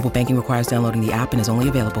 Mobile banking requires downloading the app and is only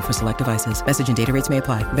available for select devices. Message and data rates may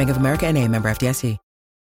apply. Bank of America N.A., member FDIC.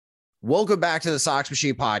 Welcome back to the Sox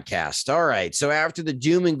Machine podcast. All right, so after the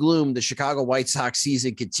doom and gloom, the Chicago White Sox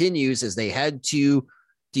season continues as they head to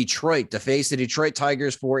Detroit to face the Detroit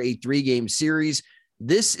Tigers for a 3-game series.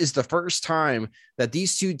 This is the first time that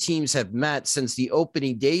these two teams have met since the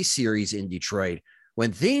opening day series in Detroit,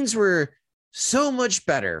 when things were so much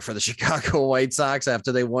better for the Chicago White Sox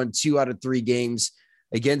after they won 2 out of 3 games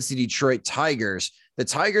against the Detroit Tigers. The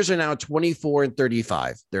Tigers are now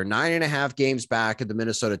 24-35. They're 9.5 games back of the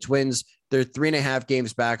Minnesota Twins. They're 3.5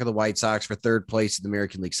 games back of the White Sox for third place in the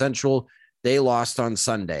American League Central. They lost on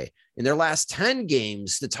Sunday. In their last 10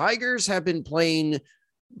 games, the Tigers have been playing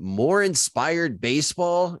more inspired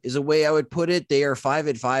baseball, is a way I would put it. They are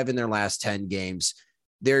 5-5 in their last 10 games.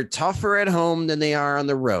 They're tougher at home than they are on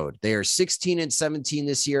the road. They are 16-17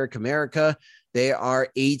 this year at Comerica. They are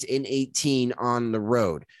 8-18 on the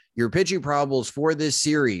road. Your pitching probables for this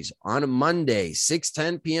series on a Monday,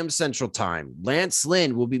 6:10 p.m. Central Time. Lance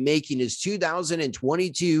Lynn will be making his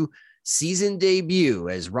 2022 season debut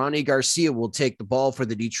as Ronnie Garcia will take the ball for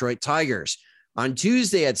the Detroit Tigers. On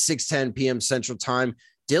Tuesday at 6:10 p.m. Central Time,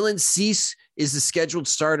 Dylan Cease is the scheduled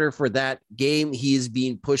starter for that game. He is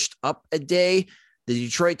being pushed up a day. The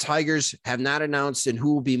Detroit Tigers have not announced and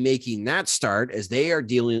who will be making that start as they are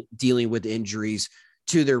dealing with injuries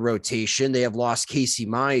to their rotation. They have lost Casey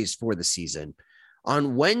Mize for the season.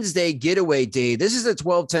 On Wednesday, getaway day, this is a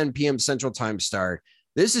 12:10 p.m. Central Time start.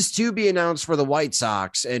 This is to be announced for the White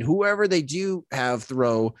Sox, and whoever they do have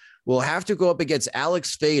throw will have to go up against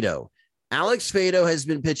Alex Faedo. Alex Faedo has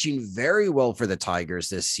been pitching very well for the Tigers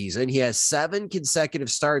this season. He has 7 consecutive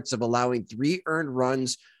starts of allowing 3 earned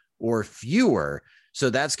runs or fewer. So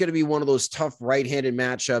that's going to be one of those tough right-handed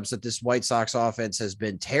matchups that this White Sox offense has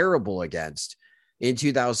been terrible against in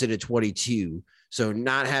 2022. So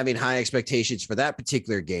not having high expectations for that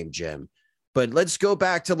particular game, Jim. But let's go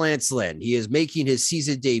back to Lance Lynn. He is making his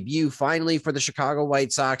season debut finally for the Chicago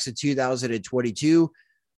White Sox in 2022.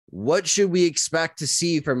 What should we expect to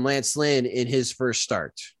see from Lance Lynn in his first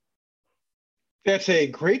start? That's a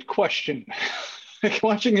great question.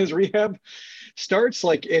 Watching his rehab starts,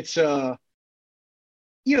 like it's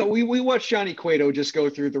we watched Johnny Cueto just go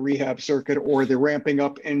through the rehab circuit or the ramping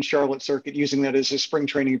up in Charlotte circuit, using that as his spring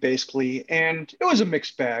training basically. And it was a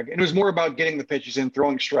mixed bag. And it was more about getting the pitches in,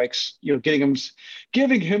 throwing strikes,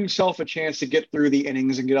 giving himself a chance to get through the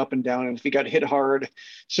innings and get up and down. And if he got hit hard,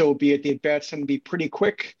 so be it. The at-bats can be pretty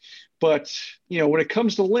quick. But, when it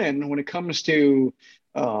comes to Lynn, when it comes to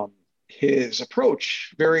his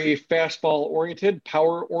approach, very fastball oriented,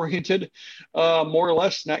 power oriented, more or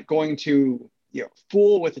less, not going to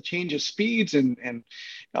fool with the change of speeds and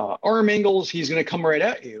arm angles. He's going to come right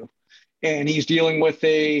at you, and he's dealing with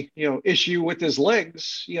a issue with his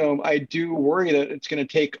legs. I do worry that it's going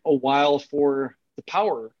to take a while for the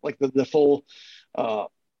power, like the full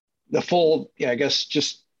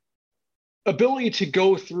just ability to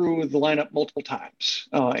go through the lineup multiple times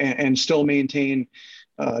and still maintain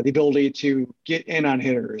the ability to get in on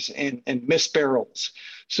hitters and miss barrels.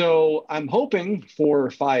 So I'm hoping for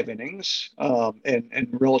 5 innings and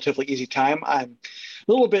relatively easy time. I'm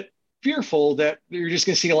a little bit fearful that you're just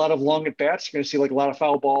going to see a lot of long at bats. You're going to see like a lot of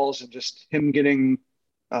foul balls and just him getting,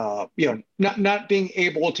 not being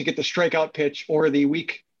able to get the strikeout pitch or the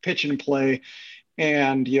weak pitch in play.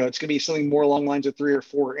 And, it's going to be something more along the lines of 3 or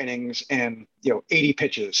 4 innings and, 80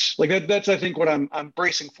 pitches. Like that's, I think, what I'm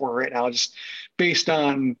bracing for right now, just based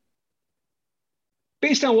on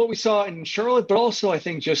what we saw in Charlotte, but also I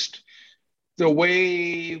think just the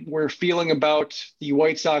way we're feeling about the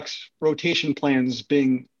White Sox rotation plans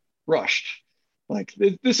being rushed. Like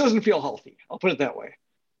this doesn't feel healthy. I'll put it that way.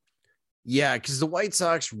 Yeah, because the White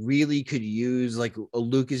Sox really could use like a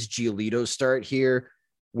Lucas Giolito start here,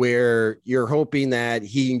 where you're hoping that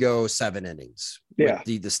he can go 7 innings with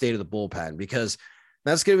the state of the bullpen, because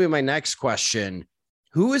that's going to be my next question.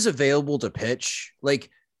 Who is available to pitch? Like,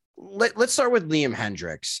 let's start with Liam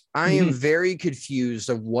Hendriks. I am very confused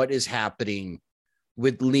of what is happening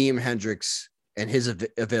with Liam Hendriks and his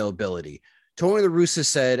availability. Tony La Russa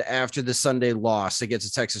said after the Sunday loss against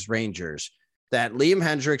the Texas Rangers that Liam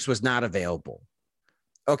Hendriks was not available.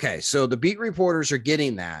 Okay, so the beat reporters are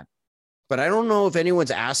getting that, but I don't know if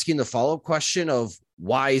anyone's asking the follow-up question of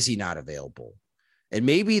why is he not available? And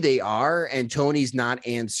maybe they are, and Tony's not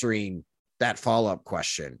answering that follow-up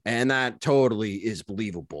question. And that totally is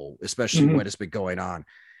believable, especially what has been going on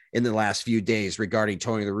in the last few days regarding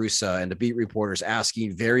Tony La Russa and the beat reporters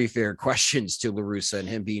asking very fair questions to La Russa and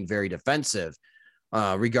him being very defensive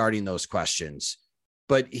regarding those questions.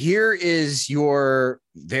 But here is your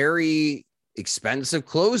very expensive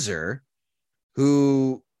closer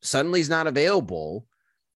who suddenly is not available,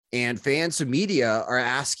 and fans and media are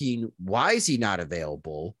asking, why is he not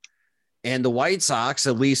available? And the White Sox,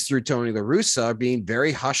 at least through Tony La Russa, are being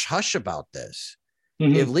very hush-hush about this.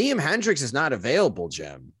 If Liam Hendriks is not available,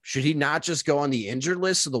 Jim, should he not just go on the injured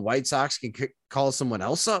list so the White Sox can call someone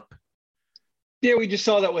else up? Yeah, we just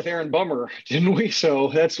saw that with Aaron Bummer, didn't we? So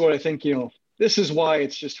that's what I think, this is why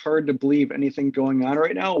it's just hard to believe anything going on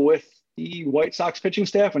right now with the White Sox pitching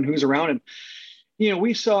staff and who's around. And,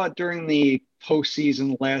 we saw it during the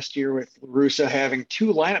postseason last year with La Russa having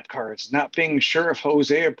 2 lineup cards, not being sure if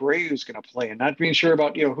Jose Abreu is going to play and not being sure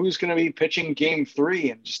about, who's going to be pitching game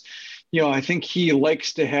 3. And just, I think he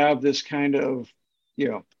likes to have this kind of,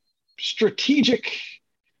 strategic,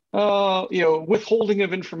 withholding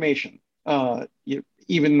of information.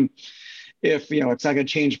 Even if, it's not going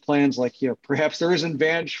to change plans, like, perhaps there is an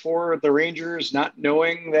advantage for the Rangers not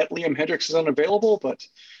knowing that Liam Hendriks is unavailable, but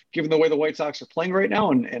given the way the White Sox are playing right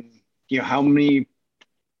now and how many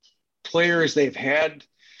players they've had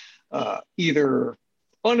either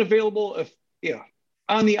unavailable,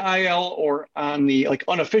 on the IL or on the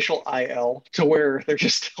unofficial IL, to where they're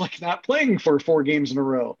just not playing for 4 games in a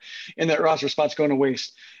row and that roster spot's going to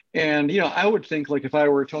waste. And, I would think if I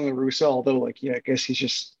were Tony La Russa, although I guess he's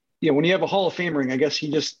just, when you have a Hall of Fame ring, I guess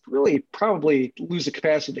he just really probably lose the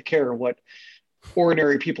capacity to care what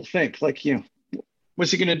ordinary people think.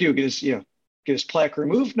 What's he going to do? Get his plaque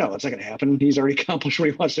removed? No, it's not going to happen. He's already accomplished what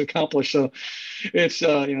he wants to accomplish. So it's,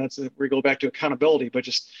 we go back to accountability, but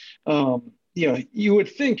just, you would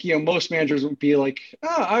think, most managers would be like,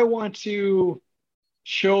 I want to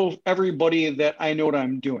show everybody that I know what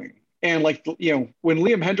I'm doing. And when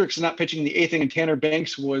Liam Hendriks is not pitching the 8th inning and Tanner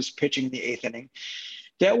Banks was pitching the 8th inning,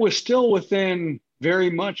 that was still within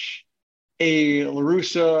very much a La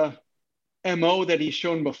Russa MO that he's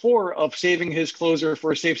shown before of saving his closer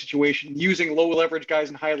for a safe situation, using low leverage guys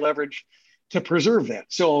and high leverage to preserve that.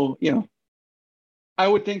 So, I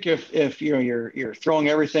would think if you're throwing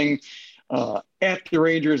everything at the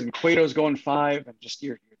Rangers and Cueto's going 5 and just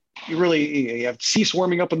you have Cease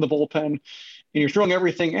warming up in the bullpen and you're throwing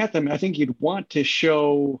everything at them, I think you'd want to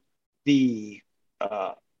show the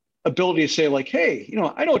ability to say hey,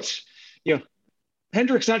 I know it's,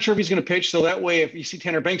 Hendriks not sure if he's going to pitch, so that way if you see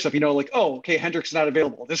Tanner Banks up, okay, Hendriks not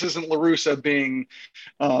available. This isn't La Russa being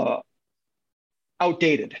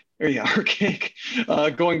outdated or archaic,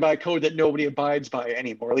 going by code that nobody abides by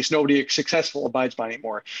anymore, at least nobody successful abides by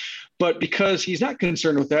anymore. But because he's not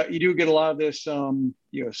concerned with that, you do get a lot of this,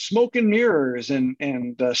 smoke and mirrors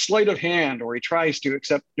and sleight of hand, or he tries to,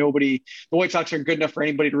 except the White Sox aren't good enough for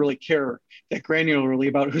anybody to really care that granularly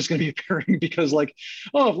about who's going to be appearing, because if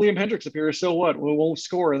Liam Hendriks appears, so what? We won't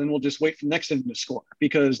score, and then we'll just wait for the next inning to score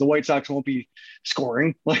because the White Sox won't be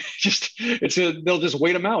scoring. They'll just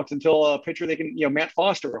wait them out until a pitcher they can, Matt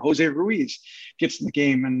Foster or Jose Ruiz gets in the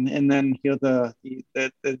game, and then the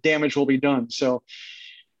damage will be done. So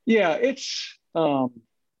yeah, it's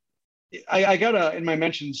I got in my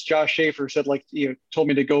mentions, Josh Schaefer said told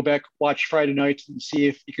me to go back, watch Friday night and see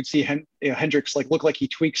if you could see Hendriks look like he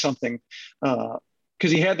tweaked something,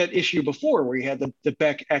 because he had that issue before where he had the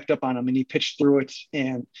back act up on him and he pitched through it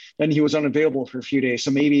and then he was unavailable for a few days.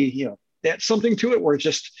 So maybe that's something to it, where it's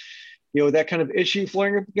just that kind of issue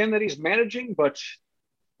flaring up again that he's managing. But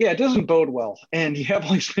yeah, it doesn't bode well. And you have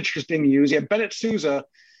all these pitchers being used. You have Bennett Sousa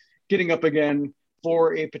getting up again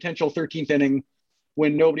for a potential 13th inning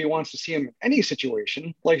when nobody wants to see him in any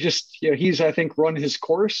situation. He's, I think, run his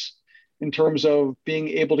course in terms of being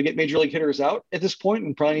able to get major league hitters out at this point,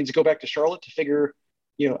 and probably needs to go back to Charlotte to figure,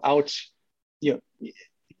 out,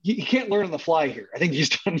 he can't learn on the fly here. I think he's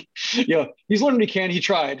done, he's learned what he can. He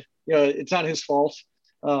tried, it's not his fault.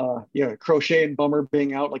 Crochet and Bummer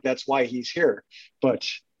being out, that's why he's here. But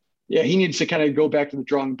yeah, he needs to kind of go back to the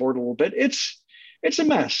drawing board a little bit. It's a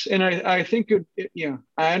mess. And I think,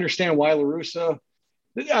 I understand why La Russa,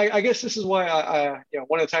 I guess this is why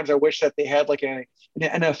one of the times I wish that they had an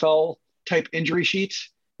NFL type injury sheet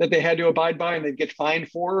that they had to abide by and they'd get fined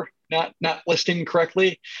for not listing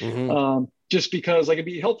correctly. Mm-hmm. Just because it'd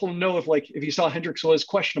be helpful to know if you saw Hendriks was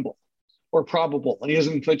questionable or probable and he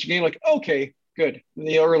doesn't pitch a game, okay, good.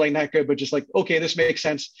 Or not good, but just okay, this makes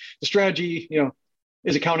sense. The strategy,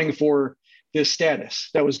 is accounting for this status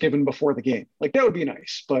that was given before the game. That would be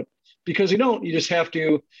nice. But because you just have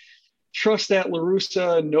to trust that La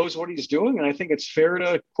Russa knows what he's doing. And I think it's fair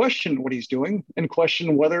to question what he's doing and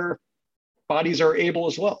question whether bodies are able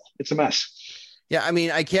as well. It's a mess. Yeah,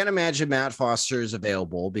 I can't imagine Matt Foster is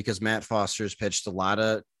available because Matt Foster's pitched a lot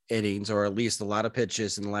of innings, or at least a lot of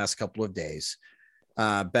pitches in the last couple of days.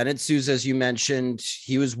 Bennett Sousa, as you mentioned,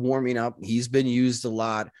 he was warming up. He's been used a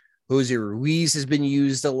lot. Jose Ruiz has been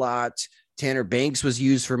used a lot. Tanner Banks was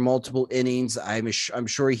used for multiple innings. I'm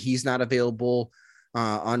sure he's not available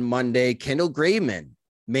on Monday. Kendall Graveman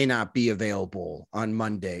may not be available on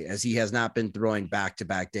Monday, as he has not been throwing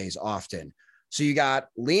back-to-back days often. So you got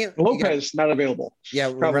Liam Lopez not available. Yeah,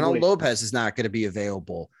 Reynald Lopez is not going to be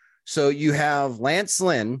available. So you have Lance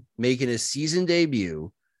Lynn making his season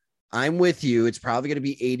debut. I'm with you. It's probably going to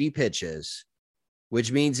be 80 pitches,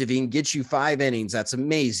 which means if he can get you 5 innings, that's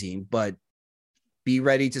amazing. But be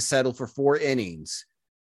ready to settle for 4 innings.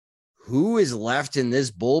 Who is left in this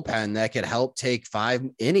bullpen that could help take 5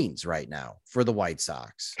 innings right now for the White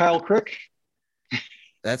Sox? Kyle Crick.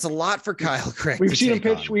 That's a lot for Kyle Crick. We've seen him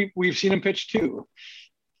pitch. We've seen him pitch too.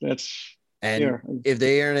 If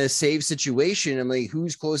they are in a save situation, I mean,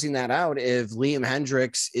 who's closing that out if Liam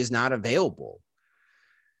Hendricks is not available?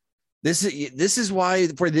 This is why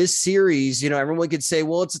for this series, everyone could say,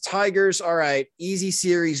 well, it's the Tigers. All right, easy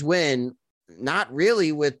series win. Not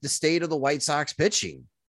really with the state of the White Sox pitching.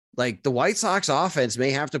 Like the White Sox offense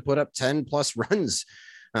may have to put up 10 plus runs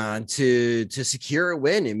to secure a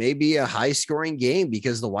win. It may be a high scoring game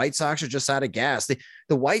because the White Sox are just out of gas.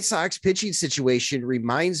 The White Sox pitching situation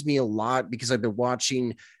reminds me a lot because I've been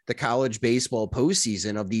watching the college baseball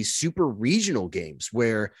postseason of these super regional games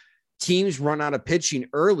where teams run out of pitching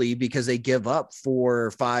early because they give up 4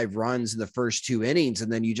 or 5 runs in the first 2 innings.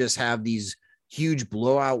 And then you just have these huge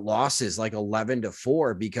blowout losses like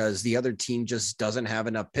 11-4 because the other team just doesn't have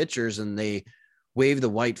enough pitchers and they wave the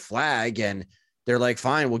white flag and they're like,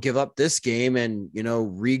 fine, we'll give up this game and,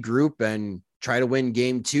 regroup and try to win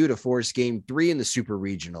game 2 to force game 3 in the super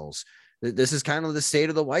regionals. This is kind of the state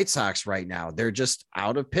of the White Sox right now. They're just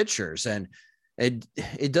out of pitchers. And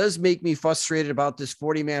it does make me frustrated about this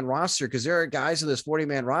 40-man roster because there are guys in this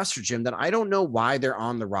 40-man roster, Jim, that I don't know why they're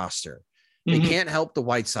on the roster. They can't help the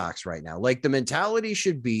White Sox right now. Like the mentality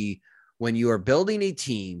should be when you are building a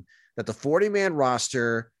team that the 40-man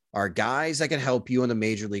roster are guys that can help you on the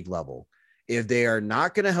major league level. If they are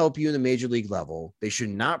not going to help you in the major league level, they should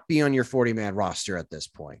not be on your 40-man roster at this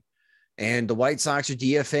point. And the White Sox are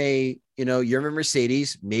DFA, Yermin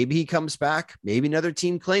Mercedes. Maybe he comes back. Maybe another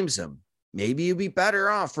team claims him. Maybe you'd be better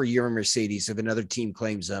off for Yermin Mercedes if another team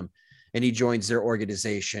claims him and he joins their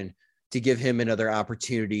organization to give him another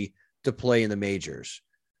opportunity to play in the majors.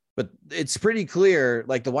 But it's pretty clear,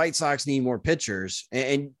 like the White Sox need more pitchers,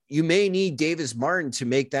 and you may need Davis Martin to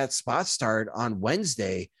make that spot start on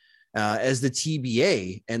Wednesday as the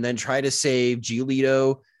TBA, and then try to save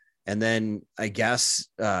Giolito, and then I guess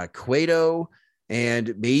Cueto,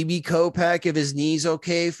 and maybe Kopech if his knee's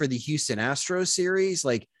okay for the Houston Astros series.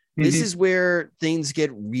 Like this is where things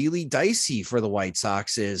get really dicey for the White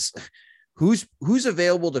Sox is who's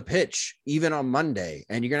available to pitch even on Monday,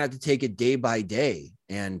 and you're going to have to take it day by day.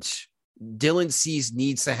 And Dylan Cease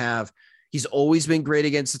needs to have, he's always been great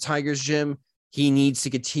against the Tigers, Jim. He needs to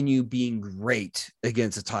continue being great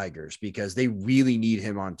against the Tigers because they really need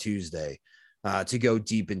him on Tuesday to go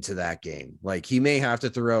deep into that game. Like he may have to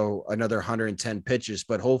throw another 110 pitches,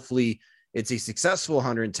 but hopefully it's a successful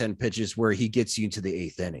 110 pitches where he gets you into the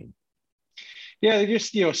 8th inning. Yeah, they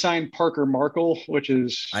just, signed Parker Markle, which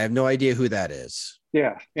is... I have no idea who that is.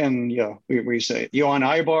 Yeah, and, we say Yohan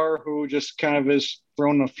Ibar, who just kind of has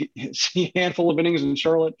thrown a handful of innings in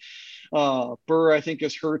Charlotte. Burr, I think,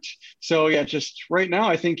 is hurt. So, yeah, just right now,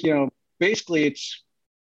 I think, basically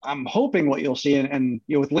I'm hoping what you'll see, and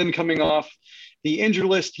with Lynn coming off the injured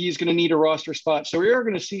list, he's going to need a roster spot. So we are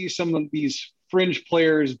going to see some of these fringe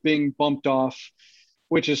players being bumped off,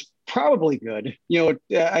 which is probably good.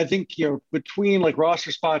 I think, between like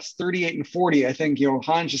roster spots 38 and 40, I think,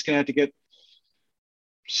 Han's just going to have to get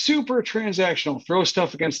super transactional, throw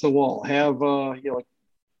stuff against the wall, have, like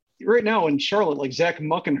right now in Charlotte, like Zach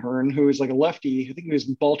Muckenhern, who is like a lefty, I think he was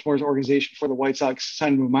in Baltimore's organization before the White Sox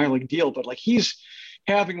signed him a minor league deal, but like he's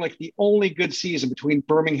having like the only good season between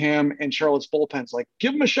Birmingham and Charlotte's bullpens. Like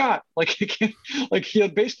give him a shot. Like he'll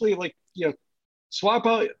basically swap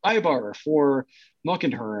out Ibar for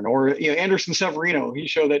Muckenhern or Anderson Severino. He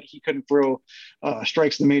showed that he couldn't throw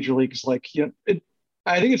strikes in the major leagues.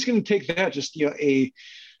 I think it's going to take that just a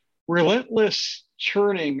relentless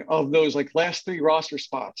churning of those like last 3 roster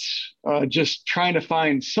spots, just trying to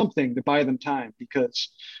find something to buy them time because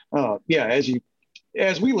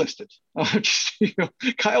as we listed,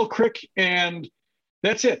 Kyle Crick, and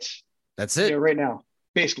that's it. That's it right now,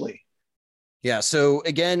 basically. Yeah. So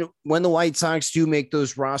again, when the White Sox do make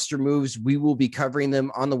those roster moves, we will be covering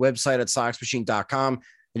them on the website at soxmachine.com.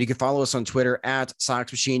 And you can follow us on Twitter at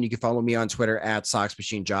SoxMachine. You can follow me on Twitter at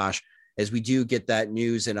SoxMachineJosh as we do get that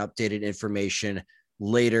news and updated information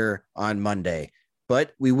later on Monday.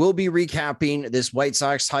 But we will be recapping this White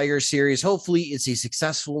Sox Tigers series. Hopefully it's a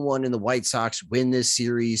successful one and the White Sox win this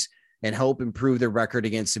series and help improve their record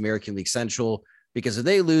against American League Central. Because if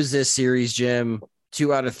they lose this series, Jim,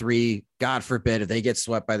 2 out of 3, God forbid, if they get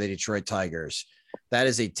swept by the Detroit Tigers, that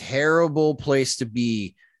is a terrible place to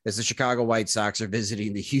be as the Chicago White Sox are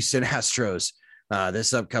visiting the Houston Astros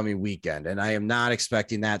this upcoming weekend. And I am not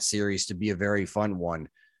expecting that series to be a very fun one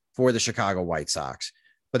for the Chicago White Sox.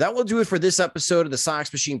 But that will do it for this episode of the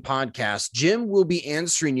Sox Machine podcast. Jim will be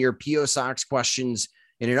answering your PO Sox questions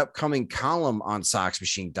in an upcoming column on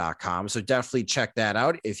soxmachine.com. So definitely check that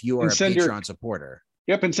out if you are a Patreon supporter.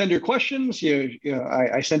 Yep, and send your questions.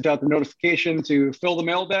 I sent out the notification to fill the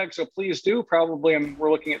mailbag, so please do. Probably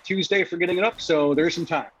we're looking at Tuesday for getting it up, so there's some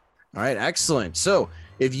time. All right, excellent. So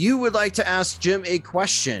if you would like to ask Jim a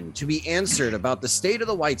question to be answered about the state of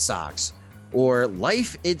the White Sox or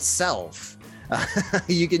life itself,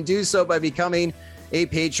 you can do so by becoming a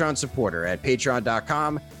Patreon supporter at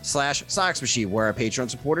patreon.com/SoxMachine, where our Patreon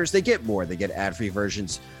supporters, they get more. They get ad-free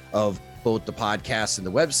versions of both the podcast and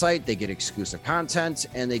the website. They get exclusive content,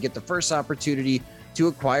 and they get the first opportunity to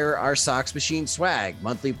acquire our Sox Machine swag.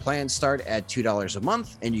 Monthly plans start at $2 a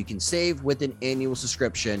month, and you can save with an annual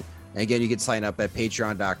subscription. And again, you can sign up at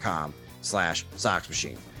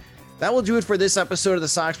patreon.com/SoxMachine. That will do it for this episode of the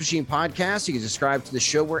Sox Machine podcast. You can subscribe to the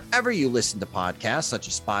show wherever you listen to podcasts, such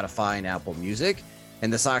as Spotify and Apple Music.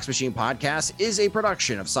 And the Sox Machine podcast is a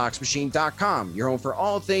production of SoxMachine.com, your home for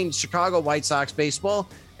all things Chicago White Sox baseball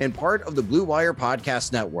and part of the Blue Wire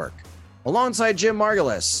Podcast Network. Alongside Jim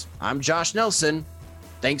Margulis, I'm Josh Nelson.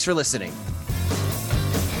 Thanks for listening.